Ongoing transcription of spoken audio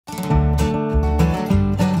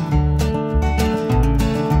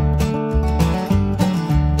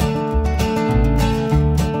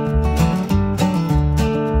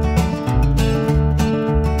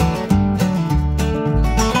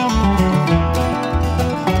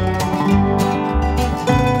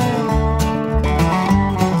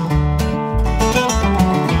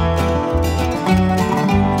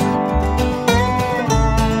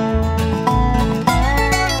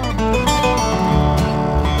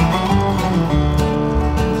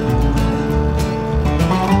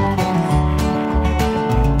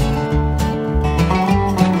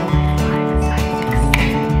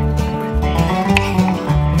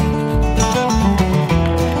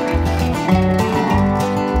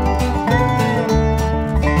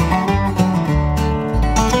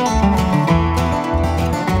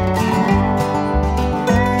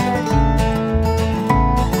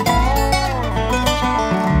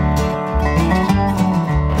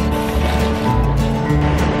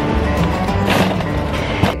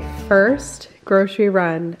first grocery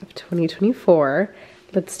run of 2024.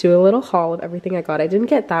 Let's do a little haul of everything I got. I didn't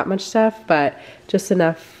get that much stuff, but just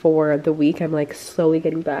enough for the week. I'm like slowly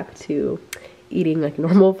getting back to eating like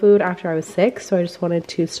normal food after I was sick, so I just wanted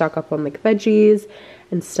to stock up on like veggies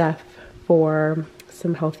and stuff for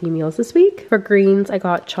some healthy meals this week. For greens, I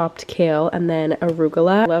got chopped kale and then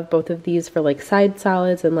arugula. I love both of these for like side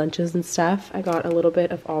salads and lunches and stuff. I got a little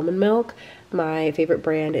bit of almond milk. My favorite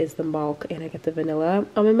brand is the Malk, and I get the vanilla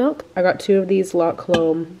almond milk. I got 2 of these La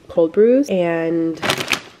Colombe cold brews and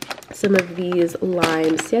some of these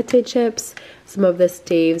lime Saute chips, some of this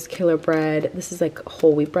Dave's Killer Bread. This is like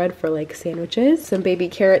whole wheat bread for like sandwiches. Some baby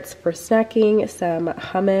carrots for snacking, some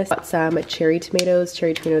hummus, got some cherry tomatoes.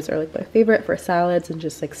 Cherry tomatoes are like my favorite for salads and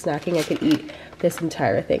just like snacking. I could eat this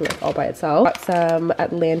entire thing like all by itself. Got some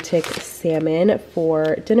Atlantic salmon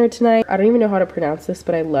for dinner tonight. I don't even know how to pronounce this,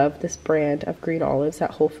 but I love this brand of green olives at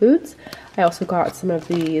Whole Foods. I also got some of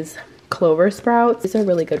these clover sprouts. These are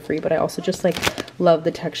really good for you, but I also just like love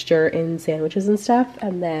the texture in sandwiches and stuff.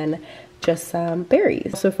 And then just some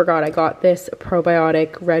berries. Also forgot I got this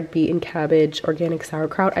probiotic red beet and cabbage organic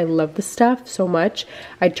sauerkraut. I love this stuff so much.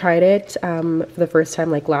 I tried it for the first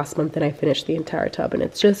time like last month, and I finished the entire tub, and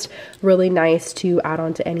it's just really nice to add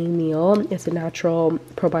on to any meal. It's a natural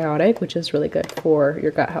probiotic, which is really good for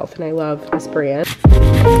your gut health, and I love this brand.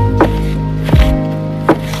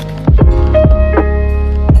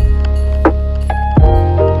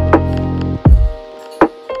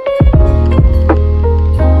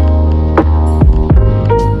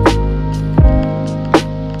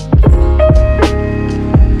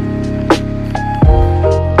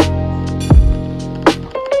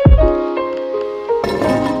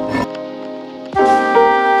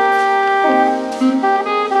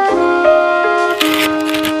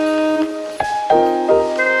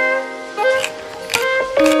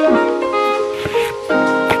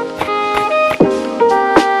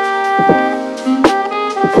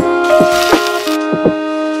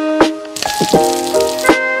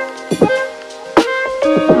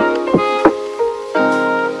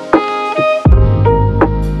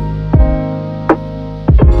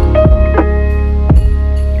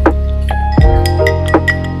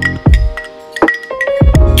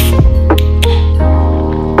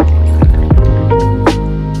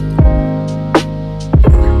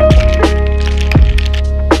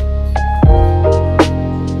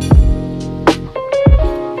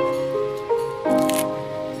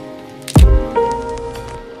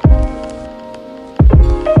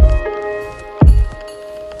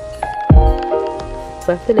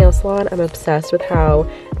 Left the nail salon. I'm obsessed with how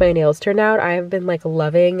my nails turned out. I have been like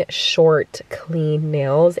loving short, clean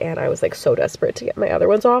nails, and I was like so desperate to get my other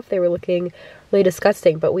ones off. They were looking really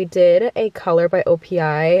disgusting, but we did a color by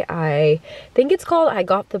OPI. I think it's called I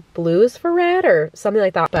Got the Blues for Red or something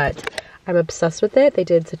like that, but I'm obsessed with it. They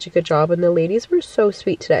did such a good job, and the ladies were so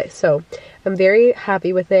sweet today, so I'm very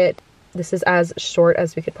happy with it. This is as short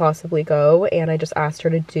as we could possibly go, and I just asked her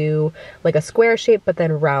to do like a square shape but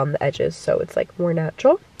then round the edges so it's like more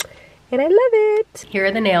natural, and I love it. Here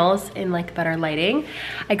are the nails in like better lighting.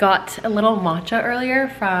 I got a little matcha earlier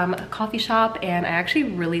from a coffee shop, and I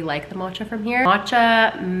actually really like the matcha from here.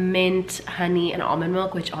 Matcha, mint, honey, and almond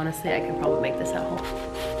milk, which honestly I could probably make this at home.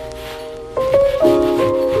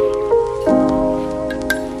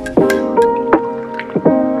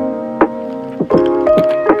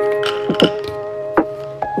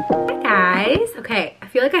 Okay, I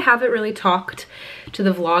feel like I haven't really talked to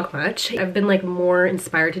the vlog much. I've been like more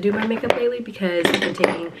inspired to do my makeup lately because I've been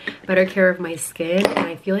taking better care of my skin, and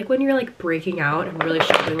I feel like when you're like breaking out and really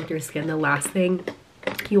struggling with your skin, the last thing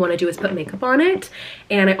you want to do is put makeup on it.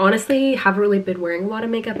 And I honestly haven't really been wearing a lot of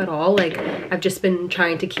makeup at all. Like I've just been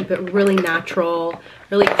trying to keep it really natural,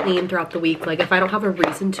 really clean throughout the week. Like if I don't have a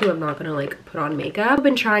reason to, I'm not gonna like put on makeup. I've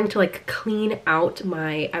been trying to like clean out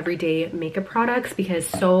my everyday makeup products because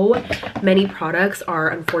so many products are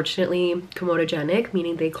unfortunately comedogenic,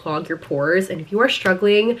 meaning they clog your pores. And if you are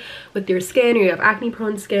struggling with your skin or you have acne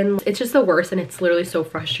prone skin, it's just the worst, and it's literally so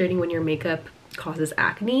frustrating when your makeup causes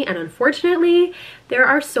acne. And unfortunately there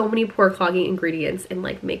are so many pore clogging ingredients in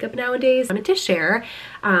like makeup nowadays. I wanted to share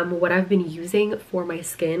what I've been using for my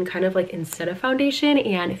skin kind of like instead of foundation.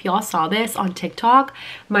 And if y'all saw this on TikTok,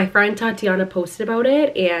 my friend Tatiana posted about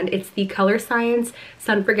it, and it's the Color Science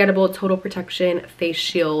Sun Forgettable Total Protection Face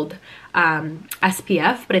Shield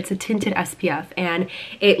SPF, but it's a tinted SPF, and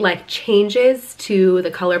it like changes to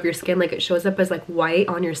the color of your skin. Like it shows up as like white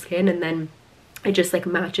on your skin, and then it just like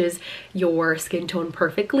matches your skin tone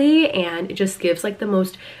perfectly, and it just gives like the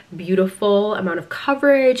most beautiful amount of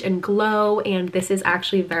coverage and glow. And this is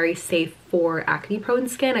actually very safe for acne prone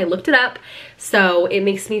skin. I looked it up, so it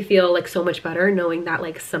makes me feel like so much better knowing that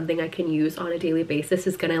like something I can use on a daily basis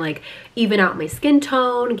is gonna like even out my skin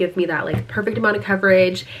tone, give me that like perfect amount of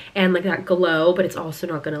coverage and like that glow, but it's also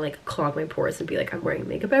not gonna like clog my pores and be like I'm wearing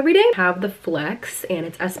makeup every day. I have the Flex and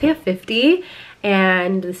it's SPF 50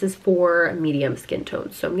 and this is for medium skin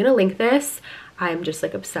tone. So I'm gonna link this. I'm just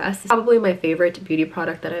like obsessed. It's probably my favorite beauty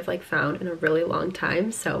product that I've like found in a really long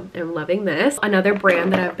time, so I'm loving this. Another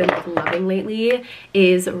brand that I've been like loving lately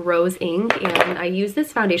is Rose Inc, and I used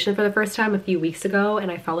this foundation for the first time a few weeks ago and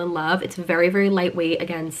I fell in love. It's very lightweight,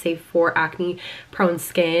 again safe for acne prone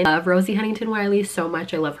skin. I love Rosie Huntington-Whiteley so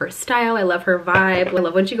much. I love her style, I love her vibe. I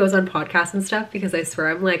love when she goes on podcasts and stuff because I swear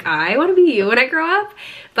I'm like I want to be you when I grow up.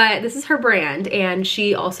 But this is her brand and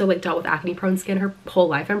she also like dealt with acne prone skin her whole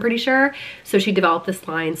life, I'm pretty sure, so she developed this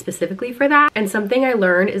line specifically for that. And something I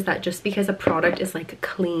learned is that just because a product is like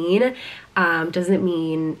clean doesn't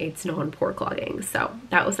mean it's non-pore clogging. So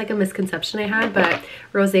that was like a misconception I had, but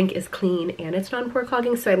Rose Inc is clean and it's non-pore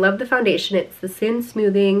clogging. So I love the foundation. It's the Sin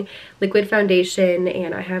Smoothing Liquid Foundation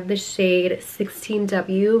and I have the shade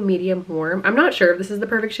 16W Medium Warm. I'm not sure if this is the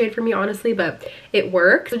perfect shade for me honestly, but it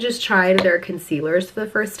works. So just tried their concealers for the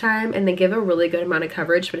first time and they give a really good amount of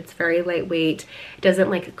coverage, but it's very lightweight. It doesn't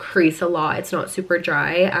like crease a lot. It's not super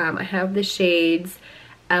dry. I have the shades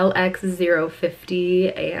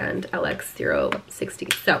LX050 and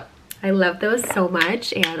LX060. So I love those so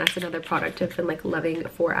much and that's another product I've been like loving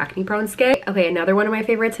for acne prone skin. Okay, another one of my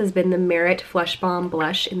favorites has been the Merit Flush Balm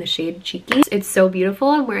Blush in the shade Cheeky. It's so beautiful.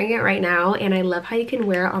 I'm wearing it right now and I love how you can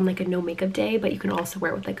wear it on like a no makeup day, but you can also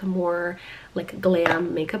wear it with like a more like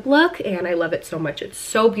glam makeup look and I love it so much. It's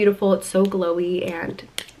so beautiful, it's so glowy and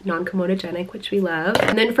non-comedogenic, which we love.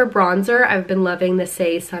 And then for bronzer, I've been loving the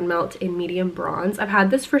Say Sun Melt in medium bronze. I've had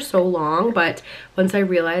this for so long, but once I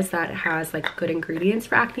realized that it has like good ingredients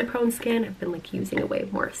for acne prone skin, I've been like using it way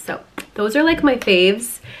more. So those are like my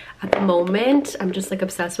faves at the moment. I'm just like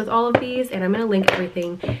obsessed with all of these and I'm gonna link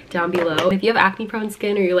everything down below. If you have acne prone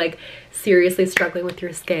skin or you're like seriously struggling with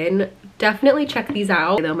your skin, definitely check these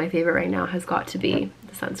out. Though my favorite right now has got to be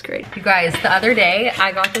the sunscreen. You guys, the other day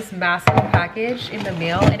I got this massive package in the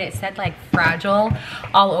mail and it said like fragile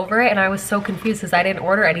all over it and I was so confused because I didn't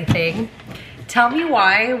order anything. Tell me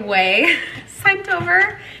why Way sent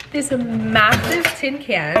over this massive tin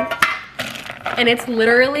can and it's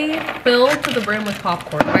literally filled to the brim with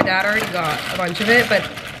popcorn. My dad already got a bunch of it, but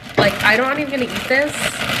like I'm not even gonna eat this,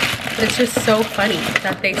 but it's just so funny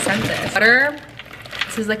that they sent this. Butter.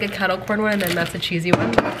 This is like a kettle corn one and then that's a cheesy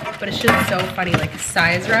one, but it's just so funny, like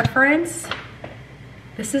size reference.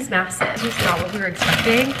 This is massive. This is not what we were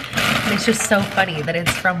expecting. And it's just so funny that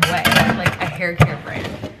it's from Way, like a hair care brand.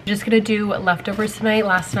 I'm just gonna do leftovers tonight.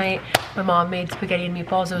 Last night, my mom made spaghetti and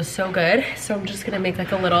meatballs. It was so good. So I'm just gonna make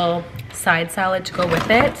like a little side salad to go with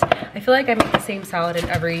it. I feel like I make the same salad in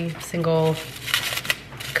every single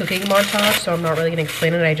cooking montage, so I'm not really gonna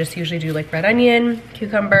explain it. I just usually do like red onion,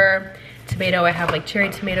 cucumber, tomato. I have like cherry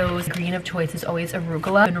tomatoes. Green of choice is always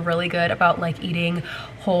arugula. I've been really good about like eating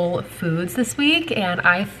whole foods this week and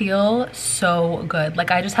I feel so good. Like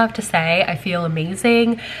I just have to say I feel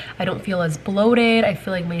amazing. I don't feel as bloated. I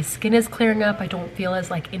feel like my skin is clearing up. I don't feel as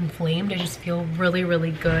like inflamed. I just feel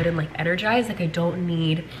really good and like energized. Like I don't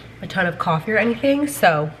need a ton of coffee or anything.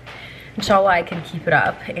 So inshallah I can keep it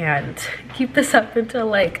up and keep this up until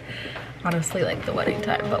like honestly like the wedding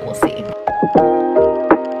time, but we'll see.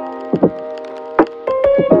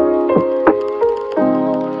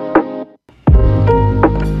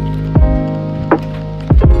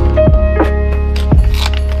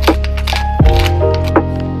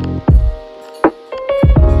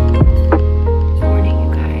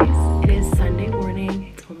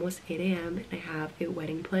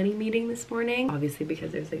 This morning, obviously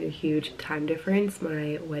because there's like a huge time difference,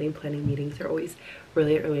 my wedding planning meetings are always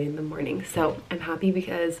really early in the morning. So I'm happy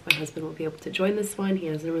because my husband will be able to join this one. He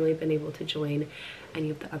hasn't really been able to join any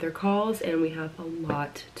of the other calls and we have a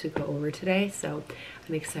lot to go over today, so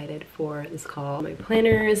I'm excited for this call. My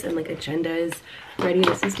planners and like agendas ready.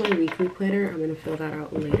 This is my weekly planner. I'm gonna fill that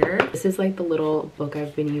out later. This is like the little book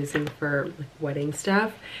I've been using for like wedding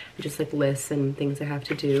stuff, just like lists and things I have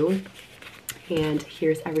to do. And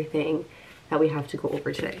here's everything that we have to go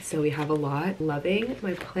over today. So we have a lot. Loving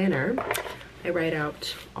my planner. I write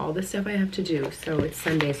out all the stuff I have to do. So it's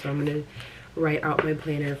Sunday, so I'm gonna write out my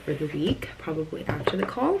planner for the week, probably after the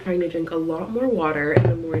call. I'm trying to drink a lot more water in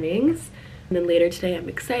the mornings. And then later today, I'm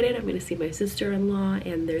excited. I'm gonna see my sister-in-law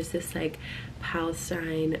and there's this like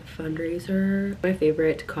Palestine fundraiser. My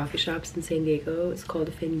favorite coffee shops in San Diego, it's called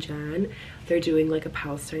Finjan. They're doing like a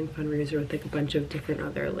Palestine fundraiser with like a bunch of different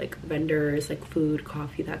other like vendors, like food,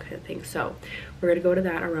 coffee, that kind of thing. So we're gonna go to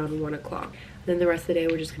that around 1 o'clock. Then the rest of the day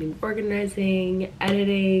we're just gonna be organizing,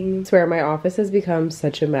 editing. I swear my office has become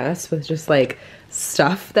such a mess with just like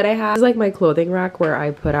stuff that I have. It's like my clothing rack where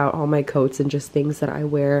I put out all my coats and just things that I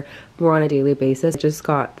wear more on a daily basis. I just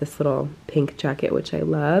got this little pink jacket, which I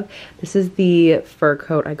love. This is the fur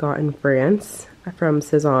coat I got in France from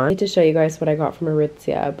Saute. I need to show you guys what I got from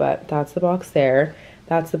Aritzia, but that's the box there.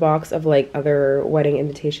 That's the box of like other wedding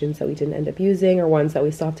invitations that we didn't end up using, or ones that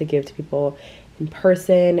we still have to give to people in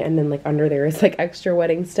person. And then like under there is like extra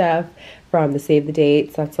wedding stuff from the save the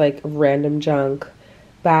dates. That's like random junk.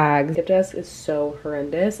 Bags. Gift desk is so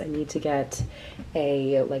horrendous. I need to get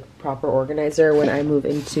a like proper organizer when I move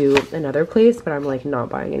into another place, but I'm like not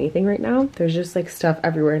buying anything right now. There's just like stuff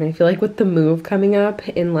everywhere, and I feel like with the move coming up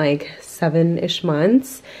in like 7-ish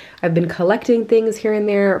months, I've been collecting things here and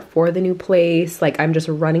there for the new place. Like I'm just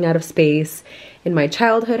running out of space in my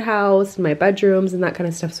childhood house, in my bedrooms and that kind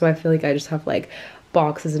of stuff. So I feel like I just have like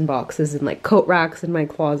boxes and boxes and like coat racks in my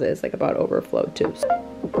closet is like about overflowed too.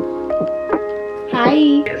 Hi.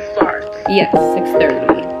 It starts. Yes,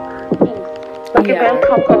 6:30. Okay,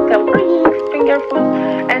 welcome cocktail, finger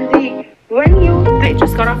food, and the venue. I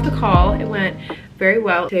just got off the call. It went very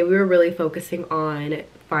well. Today we were really focusing on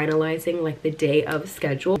finalizing like the day of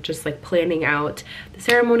schedule, just like planning out the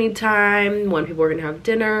ceremony time, when people are gonna have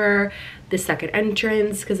dinner, the second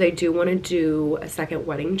entrance, because I do want to do a second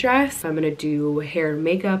wedding dress. I'm gonna do hair and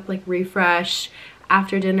makeup, like refresh,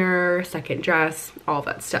 after dinner, second dress, all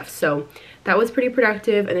that stuff. So that was pretty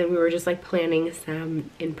productive. And then we were just like planning some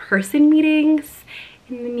in-person meetings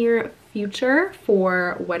in the near future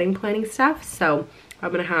for wedding planning stuff. So I'm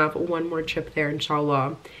gonna have one more trip there,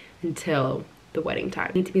 inshallah, until the wedding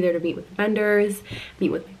time. I need to be there to meet with the vendors,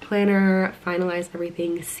 meet with my planner, finalize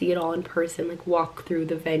everything, see it all in person, like walk through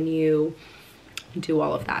the venue, do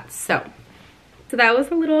all of that. So that was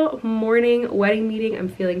a little morning wedding meeting. I'm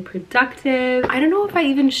feeling productive. I don't know if I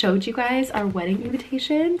even showed you guys our wedding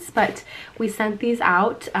invitations, but we sent these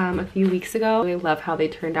out a few weeks ago. I love how they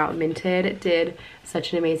turned out. Minted did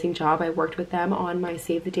such an amazing job. I worked with them on my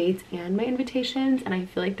save the dates and my invitations, and I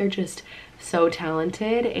feel like they're just so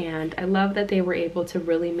talented, and I love that they were able to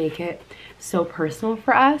really make it so personal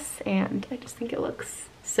for us, and I just think it looks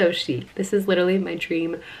so chic. This is literally my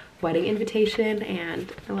dream wedding invitation,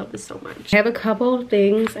 and I love this so much. I have a couple of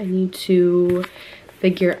things I need to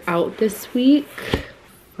figure out this week.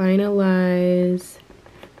 Finalize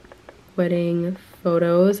wedding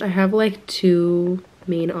photos. I have like 2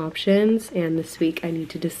 main options, and this week I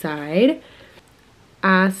need to decide.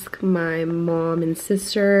 Ask my mom and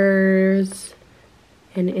sisters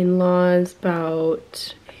and in-laws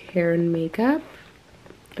about hair and makeup.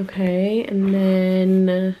 Okay, and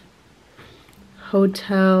then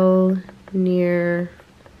hotel near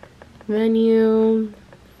venue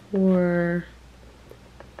for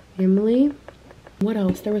family. What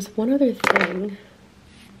else? There was one other thing.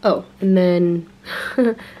 Oh, and then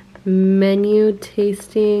menu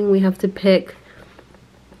tasting. We have to pick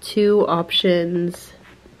 2 options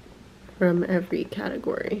from every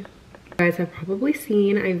category. Guys, I've probably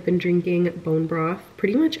seen I've been drinking bone broth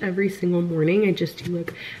pretty much every single morning. I just do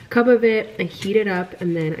like a cup of it, I heat it up,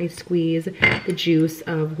 and then I squeeze the juice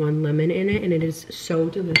of 1 lemon in it, and it is so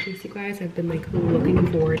delicious, you guys. I've been like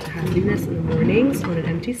looking forward to having this in the mornings on an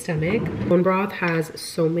empty stomach. Bone broth has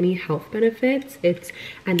so many health benefits. It's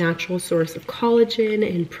a natural source of collagen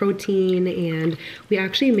and protein, and we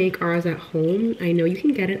actually make ours at home. I know you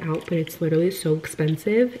can get it out, but it's literally so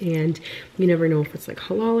expensive, and you never know if it's like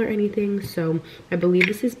halal or anything. So I believe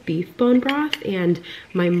this is beef bone broth, and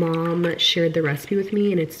my mom shared the recipe with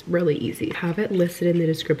me, and it's really easy. I have it listed in the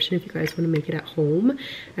description if you guys want to make it at home.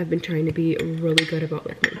 I've been trying to be really good about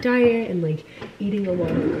like my diet and like eating a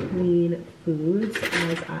lot of clean foods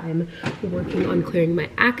as I'm working on clearing my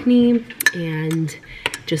acne and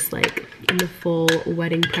just like in the full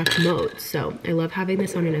wedding prep mode. So I love having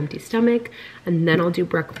this on an empty stomach, and then I'll do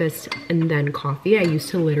breakfast and then coffee. I used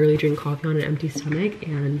to literally drink coffee on an empty stomach,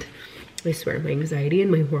 and I swear my anxiety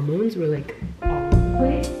and my hormones were like all over the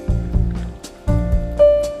place.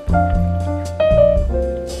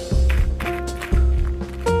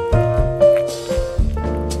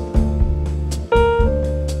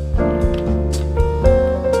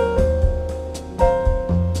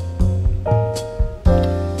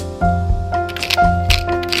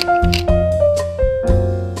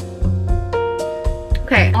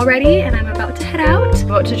 Okay, all ready, and I'm about to head out.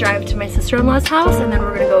 about to drive to my sister-in-law's house, and then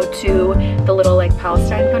we're gonna go to the little like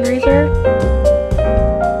Palestine fundraiser.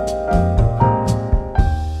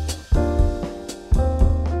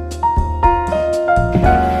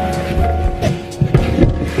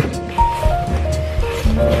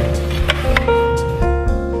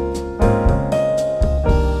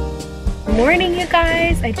 Morning, you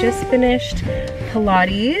guys. I just finished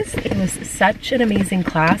Pilates. It was such an amazing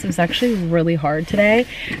class. It was actually really hard today.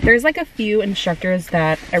 There's like a few instructors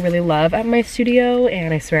that I really love at my studio,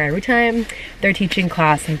 and I swear every time they're teaching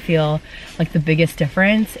class I feel like the biggest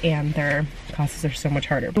difference, and their classes are so much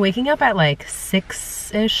harder. Waking up at like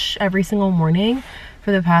 6-ish every single morning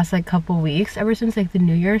for the past like couple weeks, ever since like the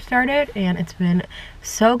new year started, and it's been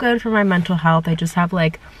so good for my mental health. I just have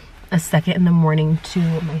like a second in the morning to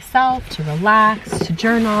myself, to relax, to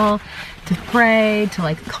journal, to pray, to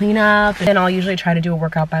like clean up. And I'll usually try to do a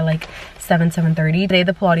workout by like 7:30. Today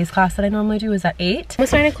the Pilates class that I normally do is at 8.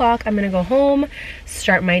 Almost 9 o'clock. I'm gonna go home,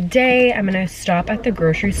 start my day. I'm gonna stop at the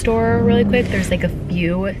grocery store really quick. There's like a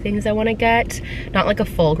few things I wanna get. Not like a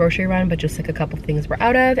full grocery run, but just like a couple things we're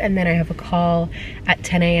out of. And then I have a call at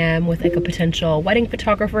 10 a.m. with like a potential wedding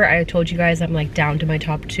photographer. I told you guys I'm like down to my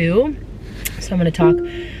top 2. So I'm gonna talk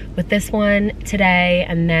with this one today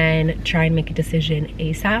and then try and make a decision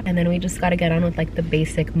ASAP. And then we just gotta get on with like the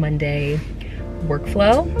basic Monday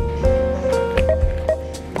workflow.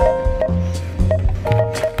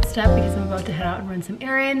 Step because I'm about to head out and run some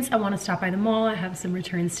errands. I want to stop by the mall. I have some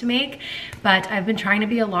returns to make, but I've been trying to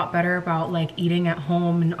be a lot better about like eating at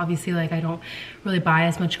home, and obviously like I don't really buy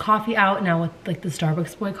as much coffee out now with like the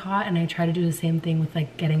Starbucks boycott, and I try to do the same thing with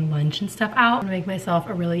like getting lunch and stuff out. I'm gonna make myself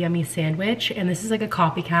a really yummy sandwich, and this is like a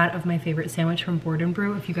copycat of my favorite sandwich from Board and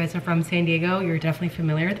Brew. If you guys are from San Diego, you're definitely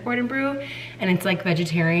familiar with Board and Brew, and it's like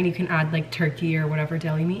vegetarian. You can add like turkey or whatever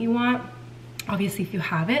deli meat you want, obviously if you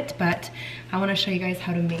have it, but I want to show you guys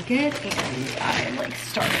how to make it, and I'm like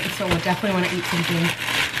starving, so we'll definitely want to eat something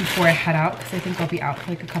before I head out because I think I'll be out for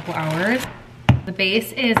like a couple hours. The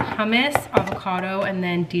base is hummus, avocado, and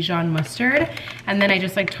then Dijon mustard, and then I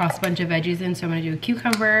just like toss a bunch of veggies in. So I'm gonna do a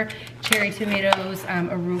cucumber, cherry tomatoes,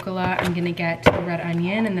 arugula. I'm gonna get a red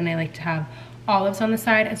onion, and then I like to have olives on the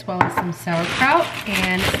side, as well as some sauerkraut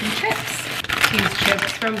and some chips. These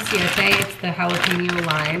chips from Saute, it's the jalapeno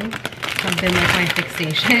lime, have been like my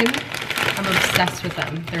fixation. I'm obsessed with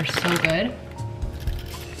them. They're so good.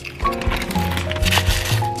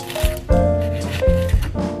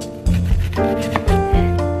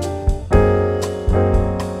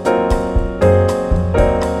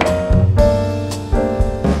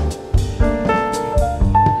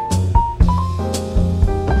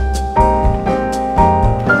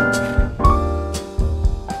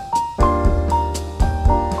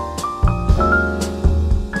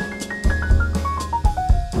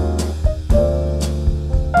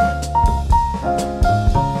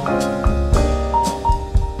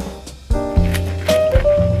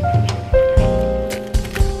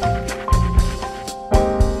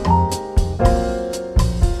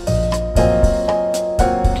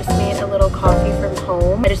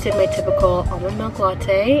 Did my typical almond milk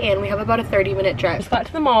latte, and we have about a 30-minute drive. Just got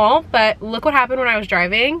to the mall, but look what happened when I was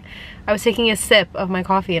driving. I was taking a sip of my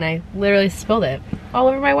coffee and I literally spilled it all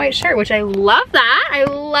over my white shirt, which I love that. I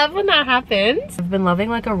love when that happens. I've been loving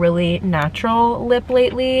like a really natural lip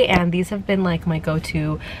lately, and these have been like my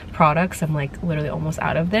go-to products. I'm like literally almost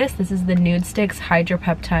out of this. This is the Nude Sticks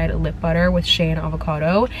Hydropeptide Lip Butter with shea and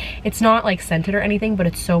avocado. It's not like scented or anything, but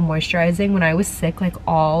it's so moisturizing. When I was sick like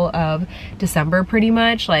all of December pretty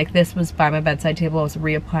much, like this was by my bedside table. I was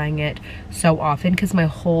reapplying it so often because my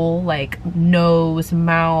whole like nose,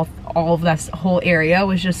 mouth, all of that whole area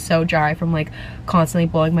was just so dry from like constantly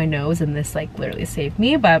blowing my nose, and this like literally saved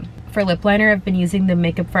me. But for lip liner, I've been using the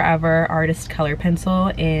Makeup Forever Artist Color Pencil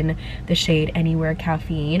in the shade Anywhere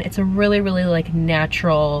Caffeine. It's a really like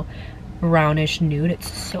natural brownish nude.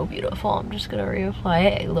 It's so beautiful. I'm just gonna reapply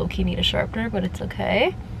it. I low-key need a sharpener, but it's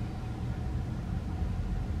okay.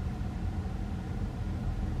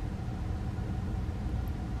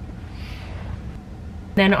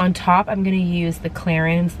 Then on top, I'm gonna use the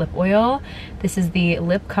Clarins lip oil. This is the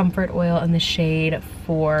Lip Comfort Oil in the shade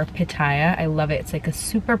for Pitaya. I love it. It's like a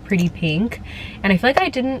super pretty pink. And I feel like I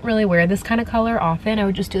didn't really wear this kind of color often. I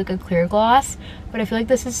would just do like a clear gloss. But I feel like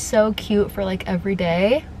this is so cute for like every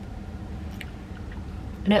day.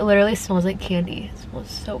 And it literally smells like candy. It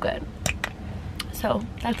smells so good. So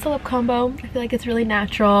that's the lip combo. I feel like it's really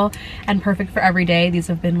natural and perfect for every day. These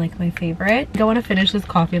have been like my favorite. I want to finish this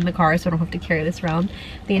coffee in the car so I don't have to carry this around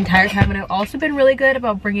the entire time. And I've also been really good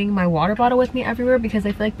about bringing my water bottle with me everywhere, because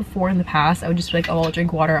I feel like before in the past I would just be like, oh, I'll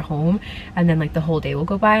drink water at home, and then like the whole day will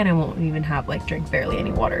go by and I won't even have like drink barely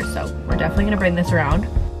any water. So we're definitely gonna bring this around.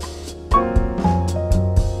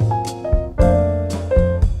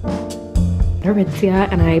 Aritzia,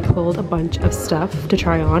 and I pulled a bunch of stuff to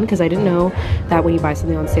try on because I didn't know that when you buy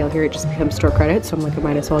something on sale here it just becomes store credit. So I'm like, I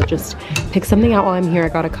might as well just pick something out while I'm here. I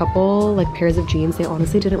got a couple like pairs of jeans. They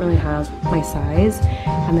honestly didn't really have my size,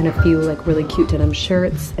 and then a few like really cute denim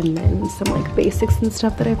shirts, and then some like basics and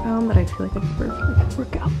stuff that I found that I feel like I could wear for like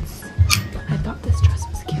workouts. I thought this dress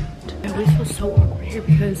was cute. I always feel so awkward here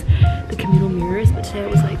because the communal mirrors, but today I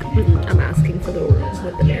was like, I'm asking for the room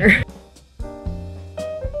with the mirror.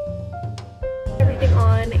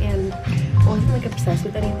 On, and I wasn't like obsessed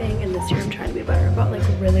with anything, and this year I'm trying to be better about like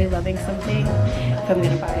really loving something if I'm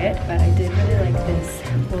gonna buy it. But I did really like this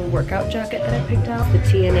little workout jacket that I picked out, the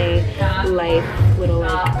TNA Life little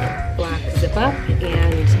like black zip up,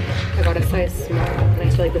 and I got a size small, and I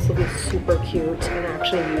feel like this will be super cute and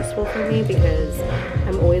actually useful for me because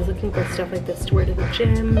I'm always looking for stuff like this to wear to the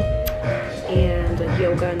gym and like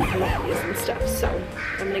yoga and Pilates and stuff. So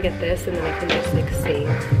I'm gonna get this, and then I can just like save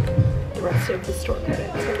the rest of the store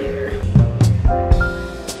credit for later.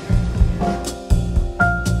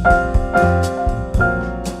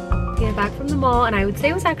 Yeah, back from the mall, and I would say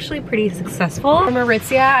it was actually pretty successful. From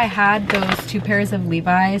Aritzia, I had those 2 pairs of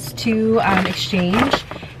Levi's to exchange,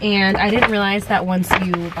 and I didn't realize that once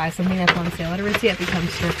you buy something that's on sale at Aritzia, it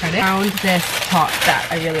becomes store credit. I found this top that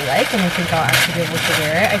I really like, and I think I'll actually be able to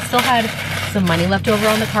wear it. I still had some money left over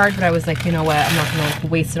on the card, but I was like, you know what, I'm not gonna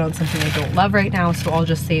like waste it on something I don't love right now, so I'll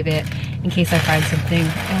just save it in case I find something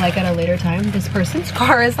I like at a later time. This person's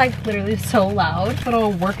car is like literally so loud.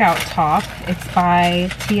 Little workout top. It's by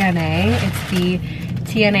TNA. It's the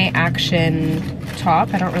TNA Action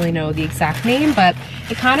top. I don't really know the exact name, but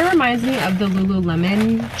it kind of reminds me of the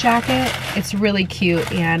Lululemon jacket. It's really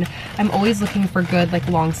cute, and I'm always looking for good like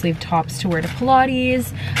long sleeve tops to wear to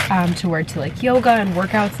Pilates, to wear to like yoga and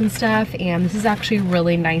workouts and stuff, and this is actually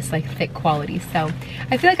really nice like thick quality. So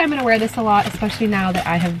I feel like I'm gonna wear this a lot, especially now that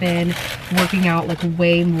I have been working out like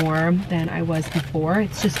way more than I was before.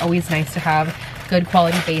 It's just always nice to have good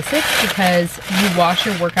quality basics because you wash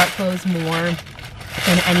your workout clothes more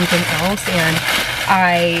than anything else, and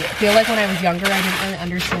I feel like when I was younger I didn't really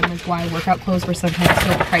understand like why workout clothes were sometimes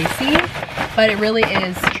so pricey, but it really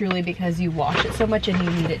is truly because you wash it so much and you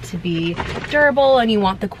need it to be durable, and you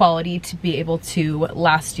want the quality to be able to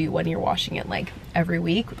last you when you're washing it like every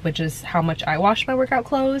week, which is how much I wash my workout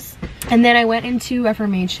clothes. And then I went into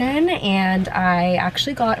Reformation and I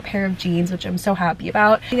actually got a pair of jeans, which I'm so happy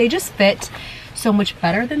about. They just fit so much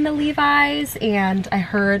better than the Levi's, and I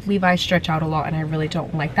heard Levi's stretch out a lot and I really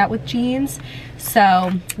don't like that with jeans.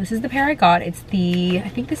 So this is the pair I got. It's the, I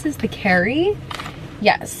think this is the Carry.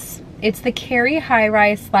 Yes, it's the Carry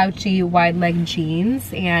high-rise slouchy wide leg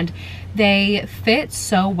jeans, and they fit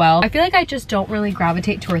so well. I feel like I just don't really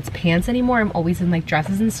gravitate towards pants anymore. I'm always in like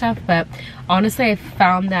dresses and stuff, but honestly I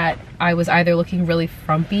found that I was either looking really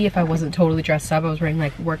frumpy if I wasn't totally dressed up, I was wearing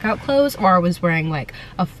like workout clothes, or I was wearing like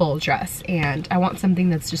a full dress, and I want something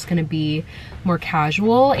that's just gonna be more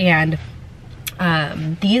casual. And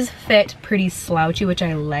these fit pretty slouchy, which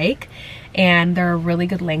I like, and they're a really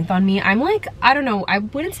good length on me. I'm like, I don't know, I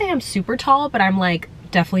wouldn't say I'm super tall, but I'm like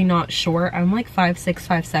definitely not short. I'm like 5'6",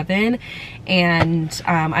 5'7", and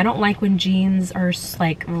I don't like when jeans are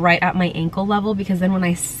like right at my ankle level, because then when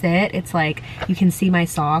I sit, it's like you can see my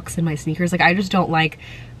socks and my sneakers. Like I just don't like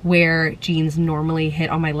where jeans normally hit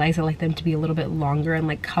on my legs. I like them to be a little bit longer and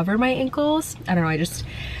like cover my ankles. I don't know, I just,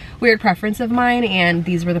 weird preference of mine, and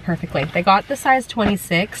these were the perfect length. I got the size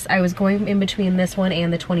 26. I was going in between this one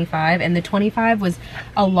and the 25, and the 25 was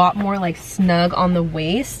a lot more like snug on the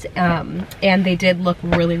waist, and they did look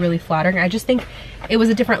really, really flattering. I just think it was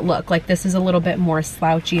a different look. Like this is a little bit more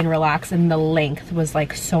slouchy and relaxed, and the length was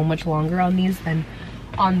like so much longer on these than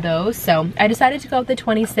on those. So I decided to go with the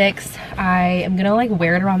 26. I am gonna like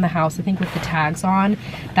wear it around the house, I think, with the tags on.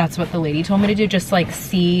 That's what the lady told me to do, just like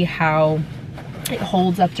see how it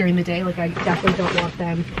holds up during the day. Like I definitely don't want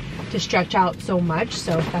them to stretch out so much,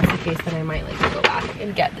 so if that's the case then I might like go back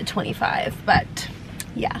and get the 25. But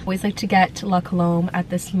Yeah, always like to get La Colombe at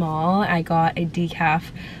this mall. I got a decaf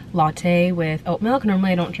latte with oat milk.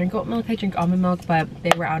 Normally I don't drink oat milk, I drink almond milk, but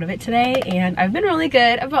they were out of it today and I've been really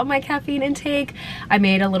good about my caffeine intake. I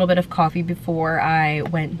made a little bit of coffee before I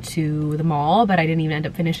went to the mall, but I didn't even end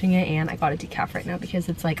up finishing it, and I got a decaf right now because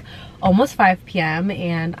it's like almost 5 p.m.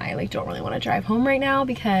 and I like don't really want to drive home right now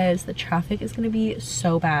because the traffic is going to be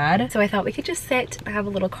so bad. So I thought we could just sit and have a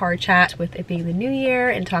little car chat with it being the new year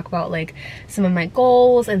and talk about like some of my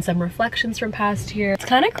goals and some reflections from past year. It's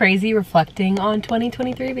kind of crazy reflecting on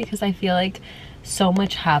 2023 because I feel like so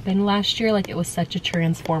much happened last year. Like it was such a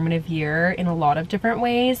transformative year in a lot of different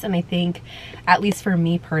ways, and I think at least for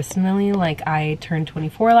me personally, like I turned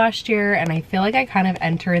 24 last year and I feel like I kind of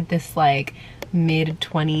entered this like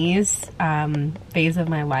mid-20s phase of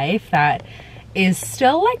my life that is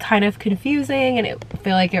still like kind of confusing, and I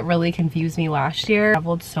feel like it really confused me last year. I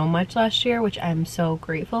traveled so much last year, which I'm so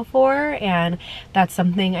grateful for, and that's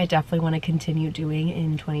something I definitely want to continue doing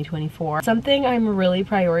in 2024. Something I'm really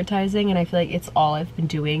prioritizing, and I feel like it's all I've been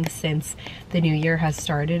doing since the new year has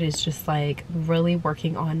started, is just like really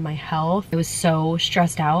working on my health. I was so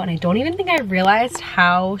stressed out, and I don't even think I realized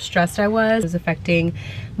how stressed I was. It was affecting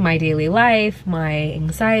my daily life, my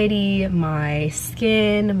anxiety, my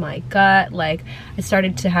skin, my gut. Like I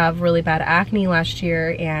started to have really bad acne last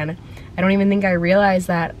year, and I don't even think I realized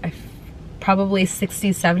that probably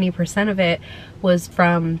 60-70% of it was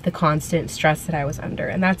from the constant stress that I was under,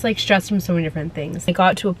 and that's like stress from so many different things. I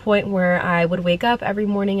got to a point where I would wake up every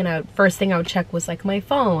morning and first thing I would check was like my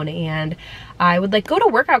phone, and I would like go to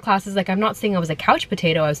workout classes. Like I'm not saying I was a couch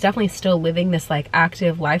potato, I was definitely still living this like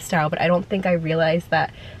active lifestyle, but I don't think I realized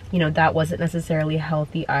that, you know, that wasn't necessarily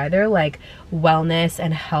healthy either. Like wellness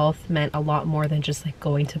and health meant a lot more than just like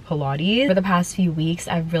going to Pilates. For the past few weeks,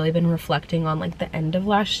 I've really been reflecting on like the end of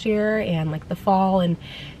last year and like the fall, and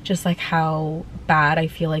just like how bad I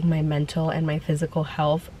feel like my mental and my physical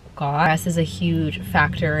health got. Stress is a huge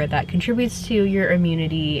factor that contributes to your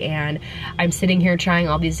immunity, and I'm sitting here trying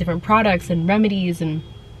all these different products and remedies and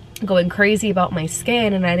going crazy about my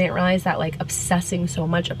skin, and I didn't realize that like obsessing so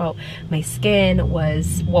much about my skin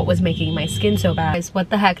was what was making my skin so bad.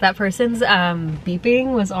 What the heck, that person's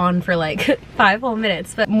beeping was on for like 5 whole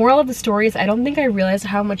minutes. But moral of the story is I don't think I realized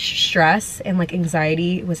how much stress and like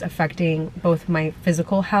anxiety was affecting both my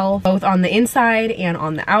physical health, both on the inside and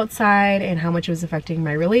on the outside, and how much it was affecting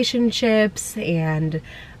my relationships and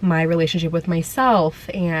my relationship with myself.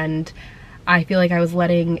 And I feel like I was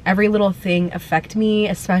letting every little thing affect me,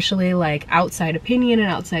 especially like outside opinion and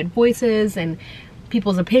outside voices and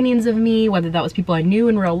people's opinions of me, whether that was people I knew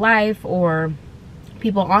in real life or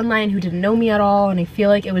people online who didn't know me at all. And I feel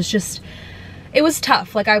like it was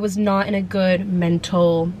tough. Like I was not in a good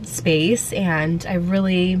mental space, and I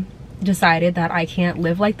really decided that I can't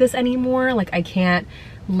live like this anymore. Like I can't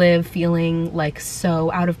live feeling like so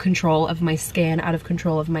out of control of my skin, out of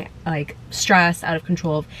control of my like stress, out of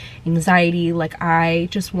control of anxiety. Like I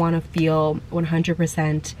just want to feel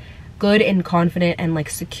 100% good and confident and like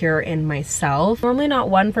secure in myself. Normally not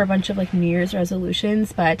one for a bunch of like New Year's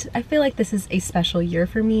resolutions, but I feel like this is a special year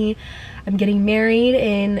for me. I'm getting married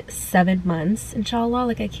in 7 months, inshallah.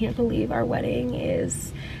 Like I can't believe our wedding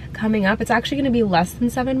is coming up. It's actually going to be less than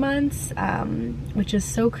 7 months, which is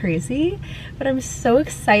so crazy, but I'm so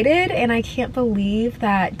excited, and I can't believe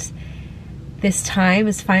that this time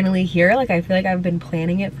is finally here. Like I feel like I've been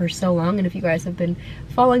planning it for so long, and if you guys have been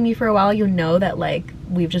following me for a while, you'll know that like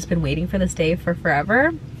we've just been waiting for this day for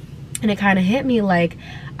forever. And it kind of hit me like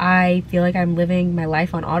I feel like I'm living my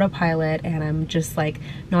life on autopilot, and I'm just like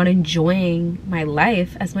not enjoying my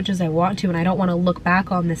life as much as I want to, and I don't want to look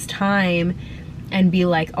back on this time and be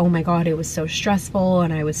like, oh my god, it was so stressful,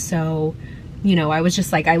 and I was so, you know, I was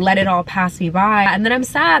just like, I let it all pass me by. And then I'm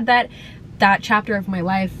sad that that chapter of my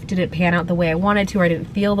life didn't pan out the way I wanted to, or I didn't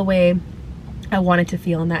feel the way I wanted to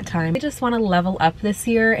feel in that time. I just want to level up this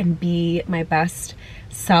year and be my best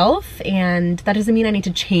self, and that doesn't mean I need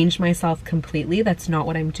to change myself completely. That's not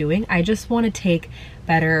what I'm doing. I just want to take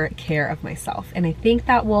better care of myself, and I think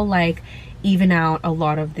that will like even out a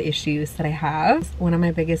lot of the issues that I have. One of my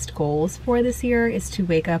biggest goals for this year is to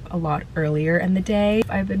wake up a lot earlier in the day.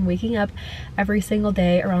 I've been waking up every single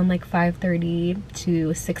day around like 5:30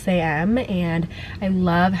 to 6 a.m. and I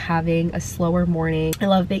love having a slower morning. I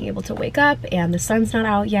love being able to wake up and the sun's not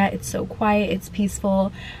out yet. It's so quiet, it's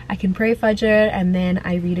peaceful. I can pray Fajr, and then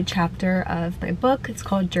I read a chapter of my book. It's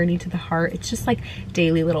called Journey to the Heart. It's just like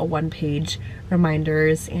daily little 1-page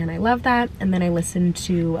reminders, and I love that. And then I listen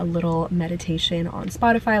to a little meditation meditation on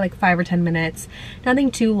Spotify, like 5 or 10 minutes, nothing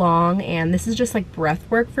too long. And this is just like breath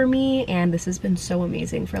work for me, and this has been so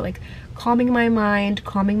amazing for like calming my mind,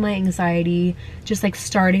 calming my anxiety, just like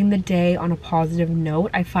starting the day on a positive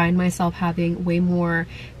note. I find myself having way more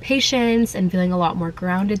patience and feeling a lot more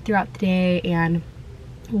grounded throughout the day, and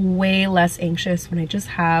way less anxious when I just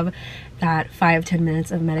have that 5-10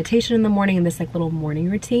 minutes of meditation in the morning in this like little morning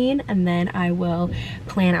routine. And then I will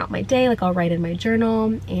plan out my day. Like I'll write in my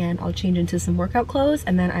journal and I'll change into some workout clothes,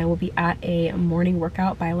 and then I will be at a morning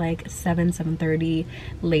workout by like 7:30,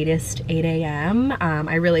 latest 8 a.m.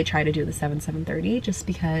 I really try to do the 7:30 just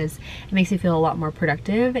because it makes me feel a lot more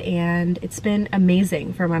productive, and it's been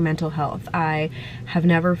amazing for my mental health. I have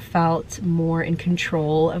never felt more in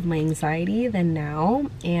control of my anxiety than now,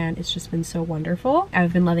 and it's just been so wonderful.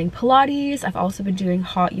 I've been loving Pilates. I've also been doing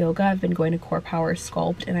hot yoga. I've been going to Core Power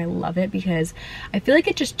Sculpt, and I love it because I feel like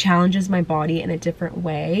it just challenges my body in a different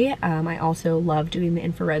way. I also love doing the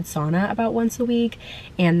infrared sauna about once a week,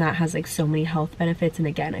 and that has like so many health benefits. And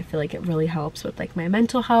again, I feel like it really helps with like my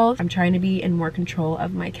mental health. I'm trying to be in more control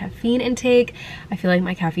of my caffeine intake. I feel like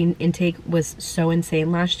my caffeine intake was so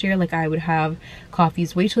insane last year. Like I would have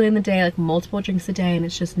coffees way too late in the day, like multiple drinks a day, and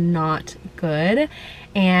it's just not good.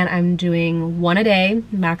 And I'm doing one a day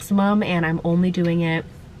maximum, and I'm only doing it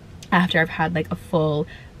after I've had like a full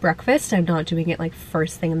breakfast. I'm not doing it like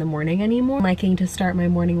first thing in the morning anymore. I'm liking to start my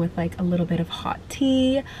morning with like a little bit of hot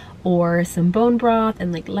tea or some bone broth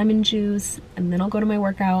and like lemon juice, and then I'll go to my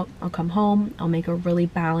workout. I'll come home, I'll make a really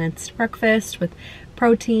balanced breakfast with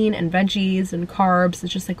protein and veggies and carbs.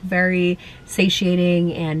 It's just like very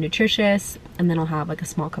satiating and nutritious, and then I'll have like a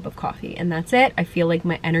small cup of coffee, and that's it. I feel like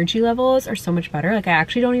my energy levels are so much better. Like I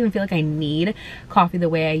actually don't even feel like I need coffee the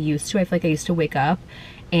way I used to. I feel like I used to wake up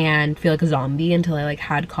and feel like a zombie until I like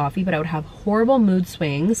had coffee, but I would have horrible mood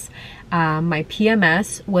swings. My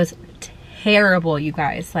PMS was terrible, you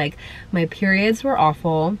guys. Like my periods were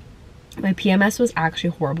awful. My PMS was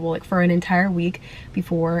actually horrible. Like for an entire week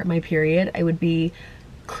before my period, I would be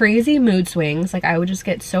crazy mood swings. Like I would just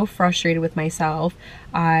get so frustrated with myself.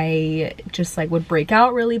 I just like would break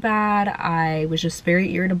out really bad. I was just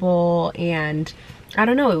very irritable, and I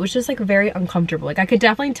don't know, it was just like very uncomfortable. Like I could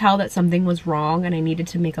definitely tell that something was wrong and I needed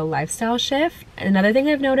to make a lifestyle shift. Another thing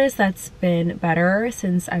I've noticed that's been better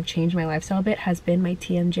since I've changed my lifestyle a bit has been my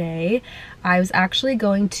TMJ. I was actually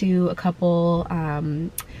going to a couple,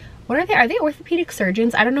 what are they? Are they orthopedic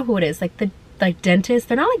surgeons? I don't know who it is. Like the dentists.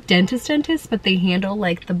 They're not like dentists, but they handle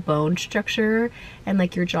like the bone structure and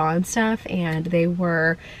like your jaw and stuff. And they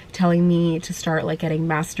were telling me to start like getting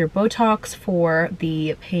master Botox for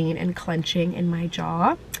the pain and clenching in my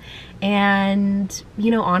jaw. And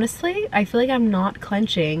you know, honestly, I feel like I'm not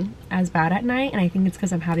clenching as bad at night, and I think it's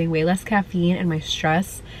because I'm having way less caffeine and my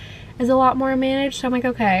stress is a lot more managed. So I'm like,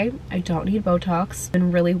 okay, I don't need Botox. I've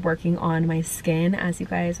been really working on my skin, as you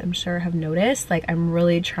guys I'm sure have noticed. Like I'm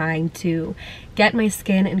really trying to get my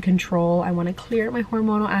skin in control. I want to clear my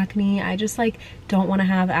hormonal acne. I just like don't want to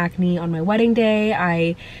have acne on my wedding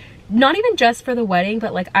day. Not even just for the wedding,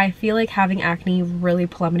 but like I feel like having acne really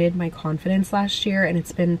plummeted my confidence last year, and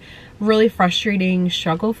it's been really frustrating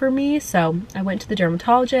struggle for me. So I went to the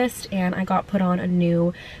dermatologist and I got put on a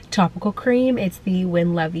new topical cream. It's the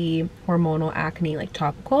Winlevi hormonal acne like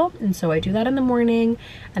topical, and so I do that in the morning,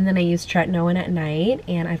 and then I use tretinoin at night.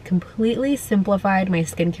 And I've completely simplified my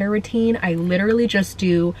skincare routine. I literally just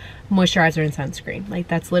do moisturizer and sunscreen. Like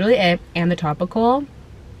that's literally it, and the topical.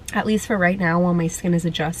 At least for right now, while my skin is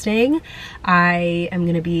adjusting, I am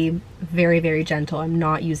going to be very, very gentle. I'm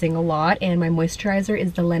not using a lot, and my moisturizer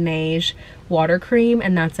is the Laneige water cream,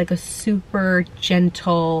 and that's like a super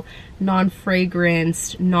gentle,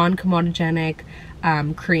 non-fragranced, non-comedogenic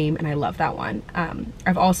cream, and I love that one.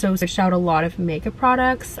 I've also searched out a lot of makeup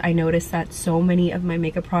products. I noticed that so many of my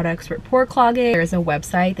makeup products were pore clogging. There's a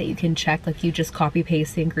website that you can check, like you just copy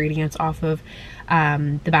paste the ingredients off of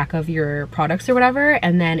the back of your products or whatever,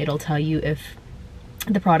 and then it'll tell you if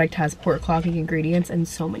the product has pore clogging ingredients, and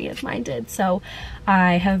so many of mine did. So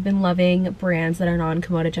I have been loving brands that are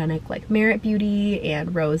non-comedogenic, like Merit Beauty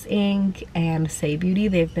and Rose Inc and Say Beauty.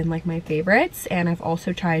 They've been like my favorites, and I've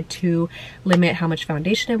also tried to limit how much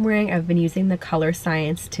foundation I'm wearing. I've been using the Color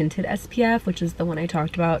Science Tinted SPF, which is the one I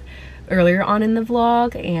talked about earlier on in the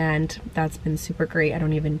vlog, and that's been super great. I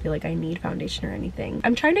don't even feel like I need foundation or anything.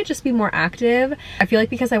 I'm trying to just be more active. I feel like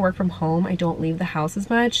because I work from home, I don't leave the house as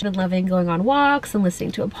much. I've been loving going on walks and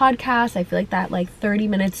listening to a podcast. I feel like that like 30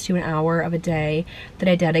 minutes to an hour of a day that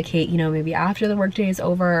I dedicate, you know, maybe after the workday is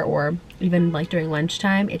over or even like during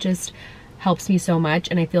lunchtime, it just helps me so much,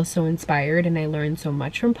 and I feel so inspired, and I learn so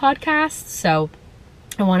much from podcasts. So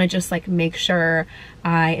I want to just like make sure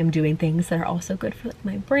I am doing things that are also good for like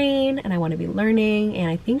my brain, and I want to be learning. And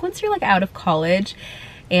I think once you're like out of college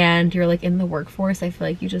and you're like in the workforce, I feel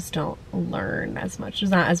like you just don't learn as much.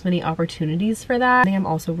 There's not as many opportunities for that. I think I'm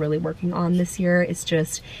also really working on this year is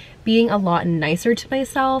just being a lot nicer to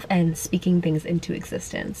myself and speaking things into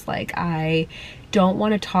existence. Like, I don't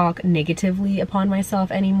want to talk negatively upon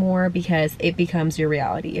myself anymore, because it becomes your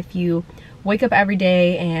reality. If you wake up every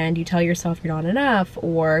day and you tell yourself you're not enough,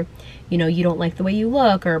 or you know, you don't like the way you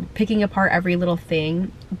look, or picking apart every little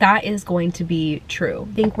thing, that is going to be true.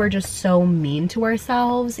 I think we're just so mean to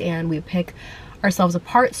ourselves and we pick ourselves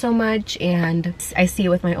apart so much. And I see it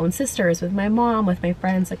with my own sisters, with my mom, with my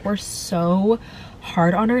friends. Like, we're so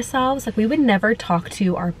hard on ourselves. Like, we would never talk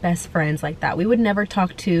to our best friends like that. We would never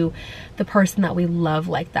talk to the person that we love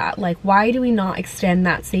like that. Like, why do we not extend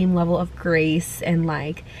that same level of grace and,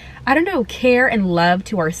 like, I don't know, care and love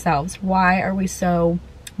to ourselves? Why are we so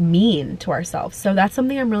mean to ourselves? So that's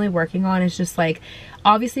something I'm really working on, is just like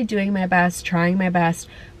obviously doing my best, trying my best,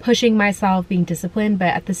 pushing myself, being disciplined, but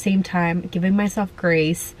at the same time giving myself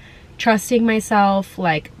grace, trusting myself,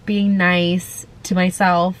 like being nice to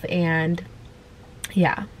myself. And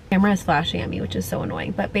yeah, camera is flashing at me, which is so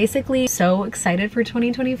annoying. But basically, so excited for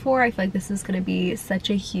 2024. I feel like this is going to be such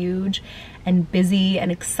a huge and busy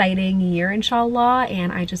and exciting year, inshallah.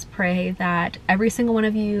 And I just pray that every single one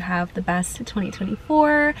of you have the best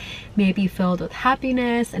 2024. May it be filled with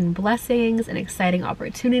happiness and blessings and exciting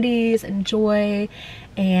opportunities and joy.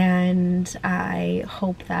 And I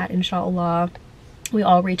hope that, inshallah, we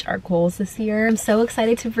all reach our goals this year. I'm so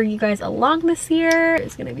excited to bring you guys along this year.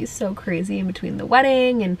 It's gonna be so crazy in between the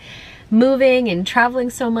wedding and moving and traveling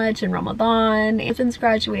so much, and Ramadan, Anthony's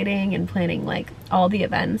graduating, and planning like all the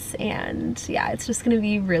events. And yeah, it's just gonna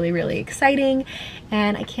be really, really exciting,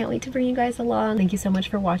 and I can't wait to bring you guys along. Thank you so much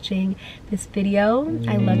for watching this video.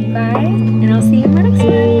 I love you guys, and I'll see you in the next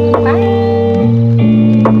one. Bye.